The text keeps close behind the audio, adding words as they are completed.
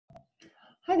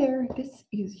Hi there, this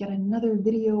is yet another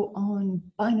video on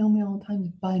binomial times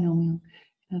binomial,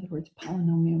 in other words,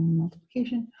 polynomial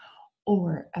multiplication,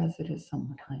 or as it is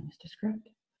sometimes described,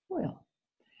 FOIL.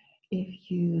 If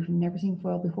you've never seen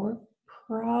FOIL before,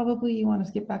 probably you want to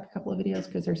skip back a couple of videos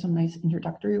because there's some nice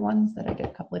introductory ones that I did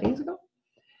a couple of days ago.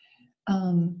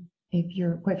 If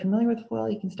you're quite familiar with FOIL,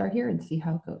 you can start here and see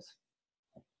how it goes.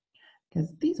 Because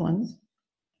these ones,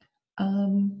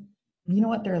 you know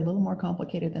what, they're a little more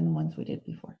complicated than the ones we did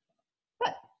before.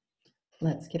 But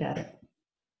let's get at it.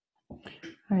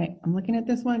 All right, I'm looking at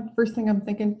this one. First thing I'm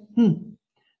thinking,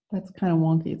 that's kind of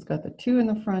wonky. It's got the 2 in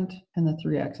the front and the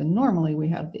 3x. And normally we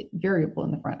have the variable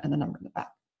in the front and the number in the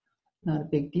back. Not a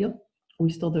big deal. We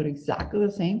still do it exactly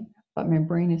the same, but my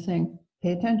brain is saying,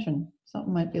 pay attention.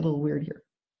 Something might be a little weird here.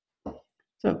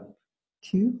 So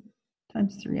 2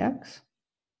 times 3x.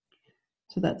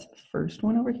 So that's the first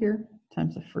one over here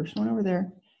times the first one over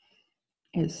there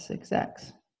is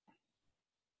 6x.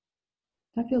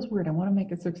 That feels weird. I want to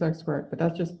make it 6x squared, but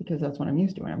that's just because that's what I'm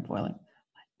used to when I'm foiling.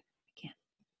 But I can't.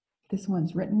 This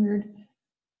one's written weird,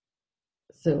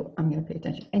 so I'm going to pay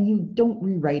attention. And you don't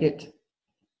rewrite it.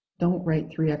 Don't write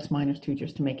 3x minus 2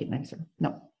 just to make it nicer.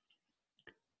 No.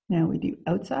 Now we do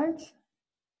outsides.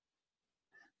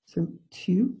 So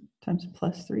 2 times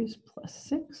plus 3 is plus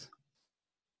 6.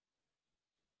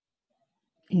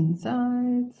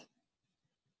 Insides,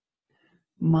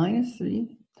 minus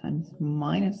 3 times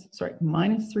minus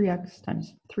 3x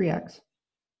times 3x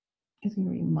is going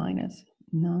to be minus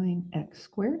 9x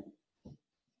squared.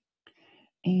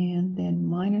 And then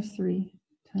minus 3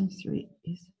 times 3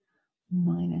 is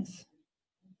minus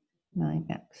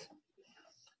 9x.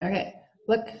 Okay,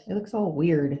 look, it looks all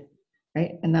weird,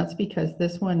 right? And that's because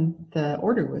this one, the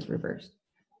order was reversed.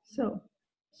 So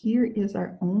here is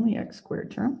our only x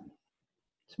squared term.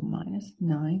 So minus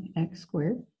 9x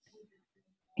squared.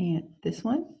 And this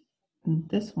one and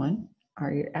this one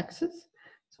are your x's.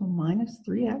 So minus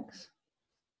 3x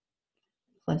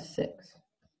plus 6.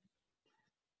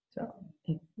 So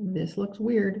if this looks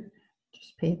weird,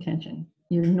 just pay attention.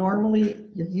 You're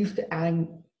used to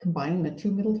combining the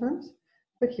two middle terms,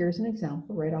 but here's an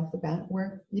example right off the bat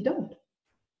where you don't.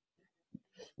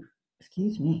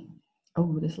 Excuse me.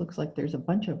 Oh, this looks like there's a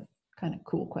bunch of kind of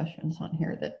cool questions on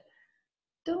here that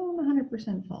don't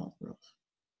 100% follow the rules.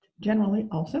 Generally,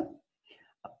 also,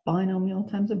 a binomial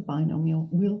times a binomial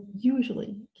will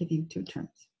usually give you two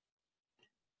terms,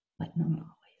 but not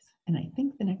always. And I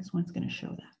think the next one's going to show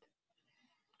that.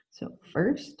 So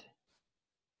first,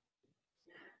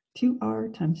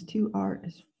 2r times 2r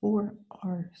is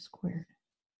 4r squared.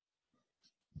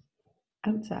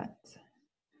 Outsides,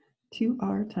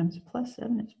 2r times plus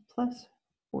 7 is plus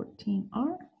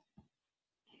 14r.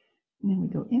 And then we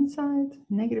go inside,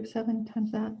 negative 7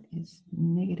 times that is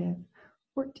negative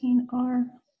 14r,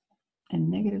 and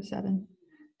negative 7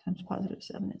 times positive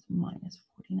 7 is minus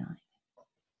 49.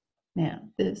 Now,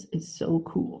 this is so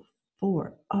cool,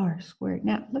 4r squared.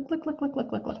 Now, look.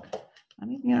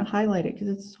 I'm even going to highlight it because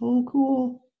it's so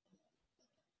cool.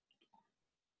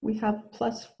 We have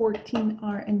plus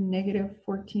 14r and negative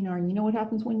 14r. You know what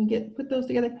happens when you put those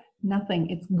together?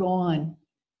 Nothing, it's gone.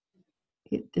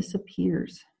 It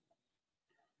disappears.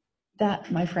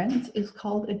 That, my friends, is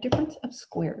called a difference of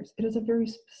squares. It is a very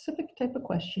specific type of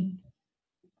question.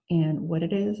 And what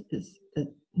it is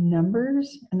the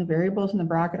numbers and the variables in the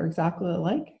bracket are exactly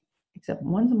alike, except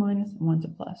one's a minus and one's a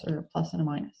plus, or a plus and a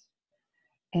minus.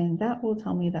 And that will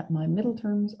tell me that my middle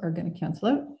terms are going to cancel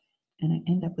out, and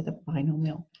I end up with a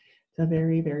binomial. It's a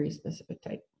very, very specific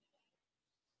type.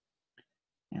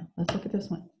 Now, let's look at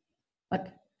this one. Look.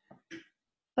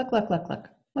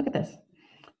 Look at this.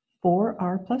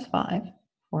 4r plus 5,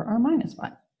 4r minus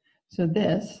 5. So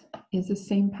this is the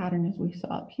same pattern as we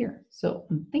saw up here. So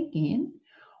I'm thinking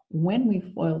when we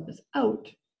FOIL this out,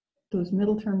 those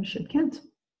middle terms should cancel.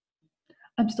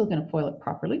 I'm still going to FOIL it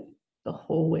properly the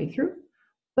whole way through,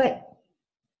 but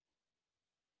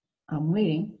I'm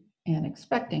waiting and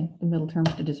expecting the middle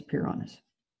terms to disappear on us.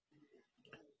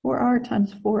 4r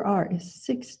times 4r is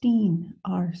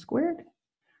 16r squared.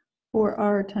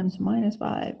 4r times minus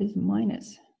 5 is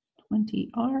minus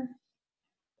 20r.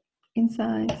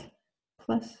 Insides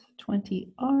plus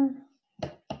 20r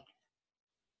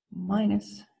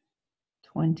minus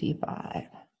 25.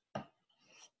 All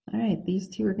right, these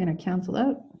two are going to cancel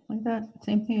out like that.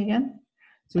 Same thing again.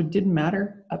 So it didn't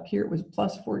matter. Up here it was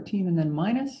plus 14 and then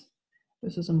minus.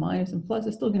 This is a minus and plus.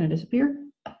 It's still going to disappear.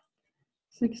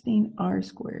 16r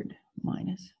squared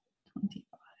minus 25.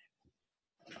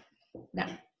 Now,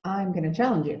 I'm going to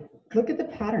challenge you. Look at the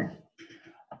pattern.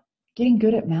 Getting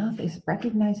good at math is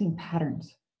recognizing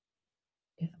patterns.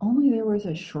 If only there was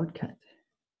a shortcut.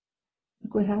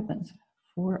 look what happens.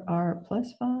 4r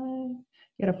plus 5.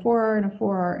 You got a 4r and a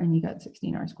 4r, and you got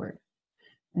 16r squared.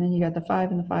 And then you got the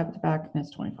 5 and the 5 at the back, and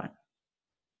that's 25.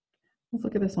 Let's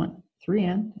look at this one.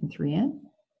 3n and 3n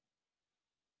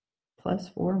plus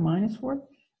 4 minus 4.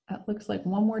 That looks like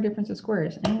one more difference of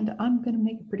squares. And I'm going to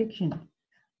make a prediction.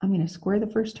 I'm going to square the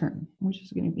first term, which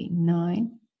is going to be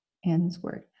 9n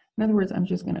squared. In other words, I'm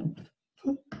just going to,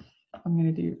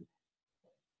 do,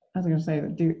 I was going to say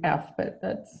do f, but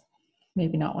that's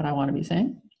maybe not what I want to be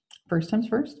saying. First times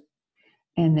first.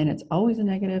 And then it's always a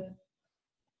negative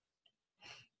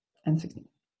and 16.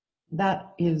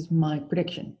 That is my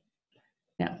prediction.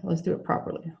 Now, let's do it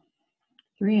properly.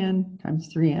 3n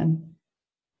times 3n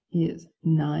is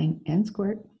 9n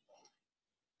squared.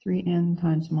 3n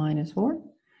times minus 4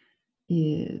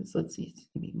 is, let's see, it's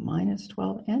going to be minus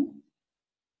 12n.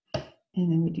 And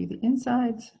then we do the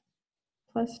insides,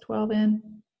 plus 12n,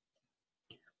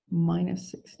 minus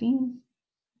 16.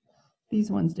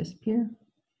 These ones disappear.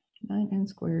 9n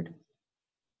squared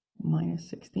minus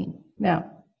 16.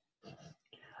 Now,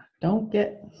 don't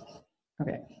get,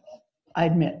 okay, I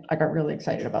admit I got really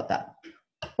excited about that.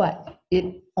 But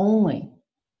it only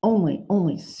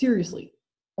seriously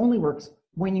only works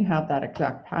when you have that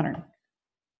exact pattern.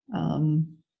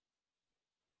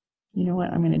 You know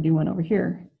what? I'm going to do one over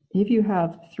here. If you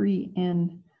have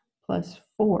 3n plus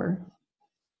 4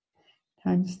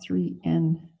 times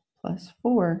 3n plus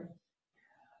 4,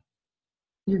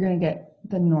 you're going to get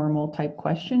the normal type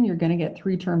question. You're going to get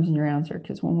 3 terms in your answer,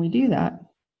 because when we do that,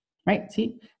 right?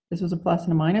 See, this was a plus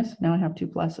and a minus. Now I have 2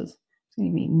 pluses. It's going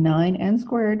to be 9n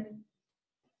squared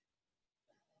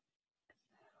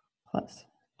plus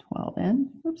 12n,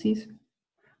 oopsies,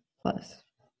 plus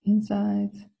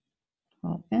insides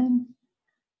 12n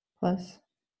plus,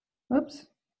 oops,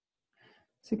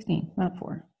 16, not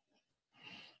 4.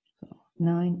 So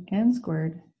 9n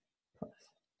squared plus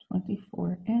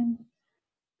 24n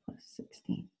plus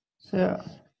 16. So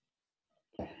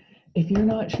if you're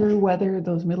not sure whether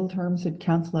those middle terms should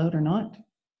cancel out or not,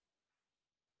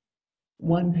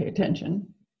 one, pay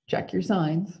attention, check your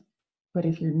signs. But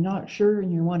if you're not sure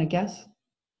and you want to guess,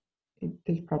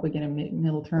 there's probably going to make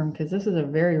middle term, because this is a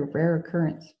very rare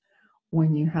occurrence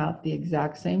when you have the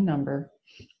exact same number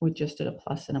with just a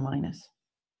plus and a minus.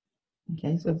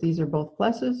 Okay, so if these are both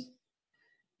pluses,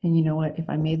 and you know what, if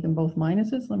I made them both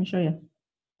minuses, let me show you.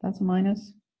 That's a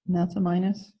minus, and that's a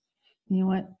minus. You know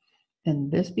what? Then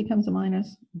this becomes a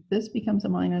minus, this becomes a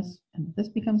minus, and this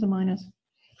becomes a minus,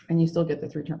 and you still get the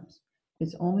 3 terms.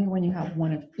 It's only when you have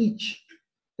one of each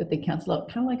that they cancel out,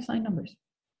 kind of like sine numbers.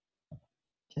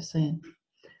 Just saying.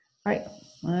 All right,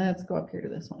 let's go up here to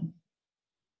this one.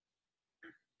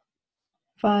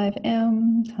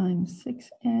 5m times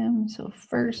 6m, so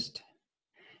first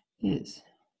is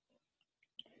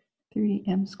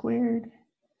 3m squared,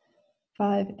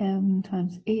 5m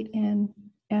times 8n,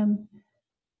 m,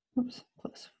 oops,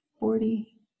 plus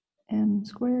 40m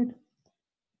squared.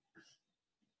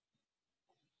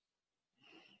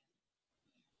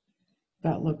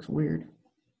 That looks weird.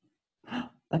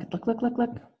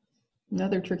 Look.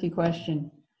 Another tricky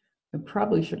question. I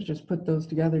probably should have just put those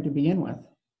together to begin with.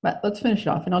 But let's finish it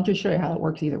off, and I'll just show you how it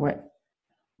works either way.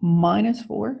 Minus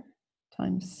 4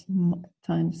 times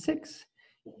 6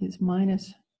 is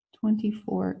minus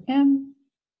 24m,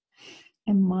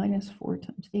 and minus 4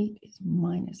 times 8 is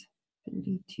minus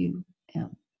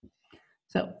 32m.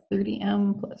 So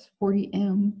 30m plus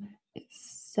 40m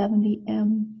is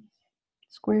 70m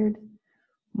squared.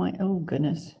 My, oh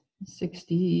goodness,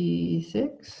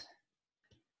 66.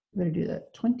 I'm going to do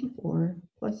that. 24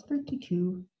 plus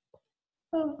 32.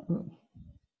 Oh,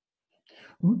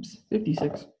 oops,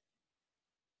 56.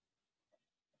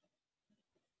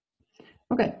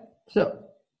 Okay, so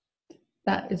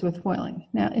that is with FOILing.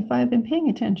 Now, if I've been paying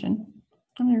attention,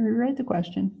 I'm going to rewrite the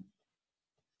question.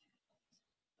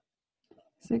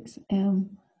 6m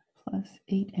plus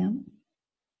 8m.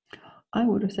 I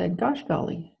would have said, gosh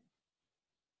golly,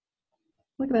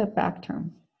 look at that back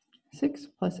term. 6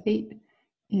 plus 8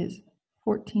 is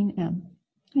 14m.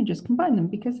 I just combine them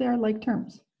because they are like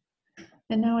terms.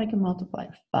 And now I can multiply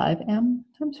 5m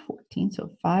times 14.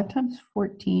 So 5 times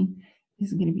 14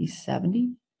 is going to be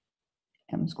 70m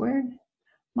squared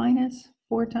minus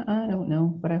 4 times, I don't know,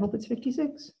 but I hope it's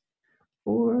 56.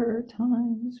 4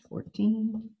 times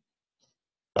 14.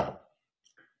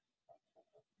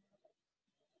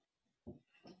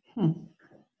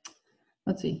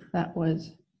 Let's see, that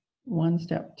was 1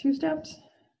 step, 2 steps.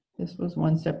 This was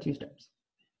 1 step, 2 steps.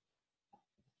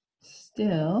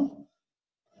 Still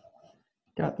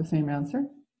got the same answer.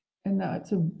 And now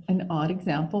it's an odd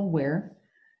example where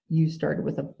you started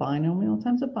with a binomial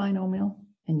times a binomial,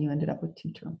 and you ended up with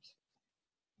 2 terms.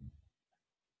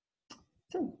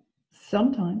 So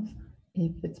sometimes,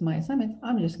 if it's my assignments,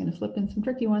 I'm just going to slip in some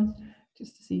tricky ones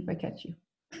just to see if I catch you.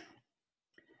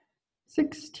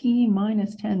 6t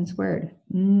minus 10 squared.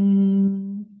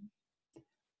 Don't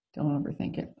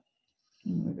overthink it.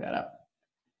 Move that up.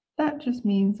 That just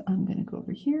means I'm going to go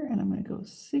over here and I'm going to go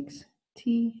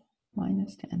 6t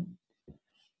minus 10.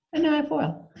 And now I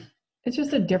FOIL. It's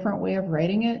just a different way of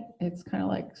writing it. It's kind of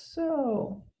like,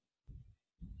 so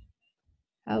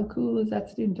how cool is that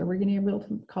student? Are we going to be able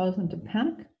to cause them to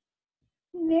panic?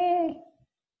 Nah,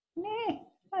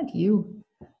 not you.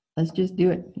 Let's just do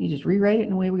it. You just rewrite it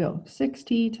and away we go.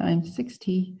 6t times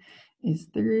 6t is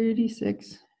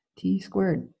 36t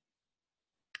squared.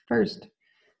 First,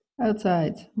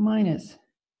 outsides minus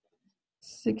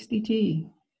 60t.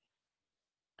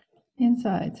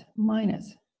 Insides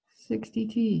minus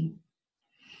 60t.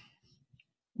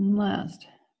 And last,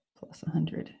 plus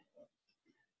 100.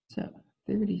 So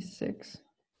 36t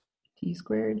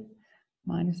squared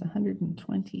minus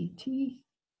 120t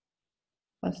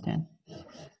plus 10.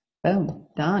 Boom,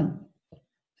 done.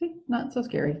 See, not so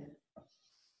scary.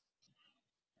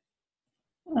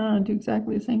 Do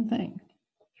exactly the same thing.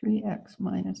 3x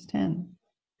minus 10.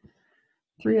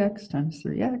 3x times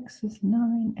 3x is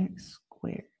 9x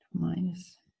squared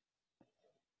minus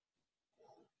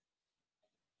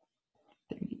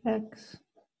 30x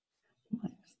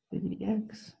minus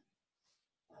 30x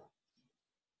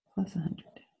plus 100.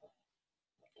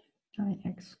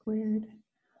 9x squared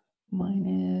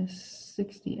minus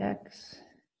 60x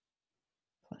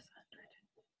plus 100.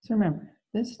 So remember,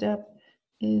 this step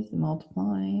is the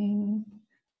multiplying.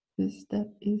 This step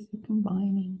is the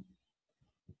combining.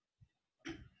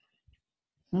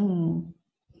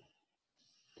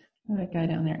 That guy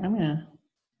down there, I'm gonna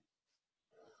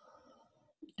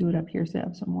do it up here so I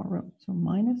have some more room. So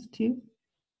minus 2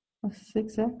 plus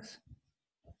 6x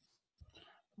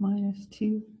minus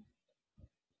 2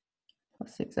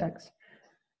 plus 6x.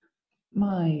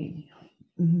 My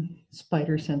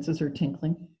spider senses are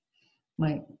tinkling.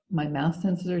 My math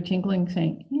senses are tinkling,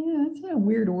 saying, yeah, that's a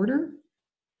weird order.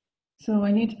 So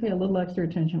I need to pay a little extra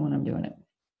attention when I'm doing it.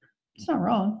 It's not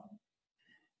wrong.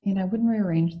 And I wouldn't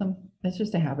rearrange them. That's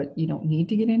just a habit you don't need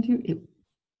to get into.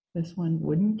 This one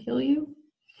wouldn't kill you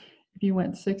if you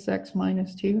went 6x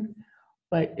minus 2,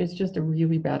 but it's just a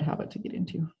really bad habit to get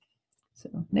into. So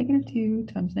negative 2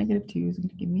 times negative 2 is going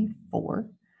to give me 4.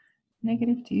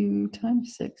 Negative 2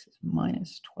 times 6 is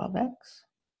minus 12x.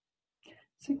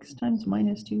 6 times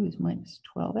minus 2 is minus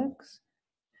 12x.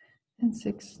 And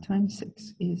 6 times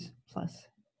 6 is plus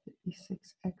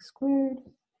 56x squared.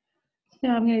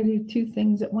 Now I'm going to do 2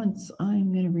 things at once.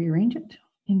 I'm going to rearrange it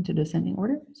into descending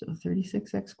order. So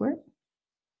 36x squared.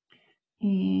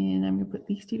 And I'm going to put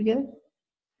these 2 together.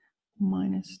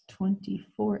 Minus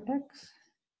 24x.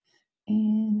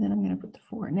 And then I'm going to put the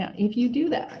 4. Now, if you do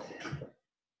that,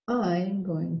 I'm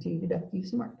going to deduct you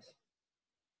some marks.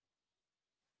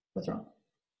 What's wrong?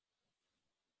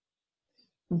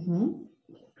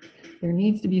 There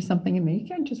needs to be something in there. You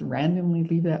can't just randomly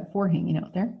leave that 4 hanging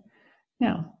out there.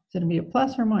 Now, is it going to be a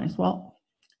plus or a minus? Well,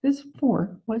 this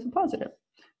 4 was a positive.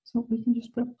 So we can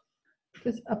just put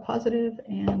this a positive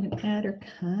and an add are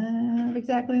kind of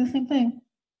exactly the same thing.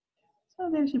 So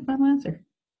there's your final answer.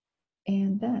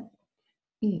 And that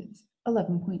is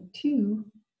 11.2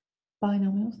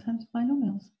 binomials times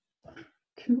binomials.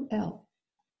 QL.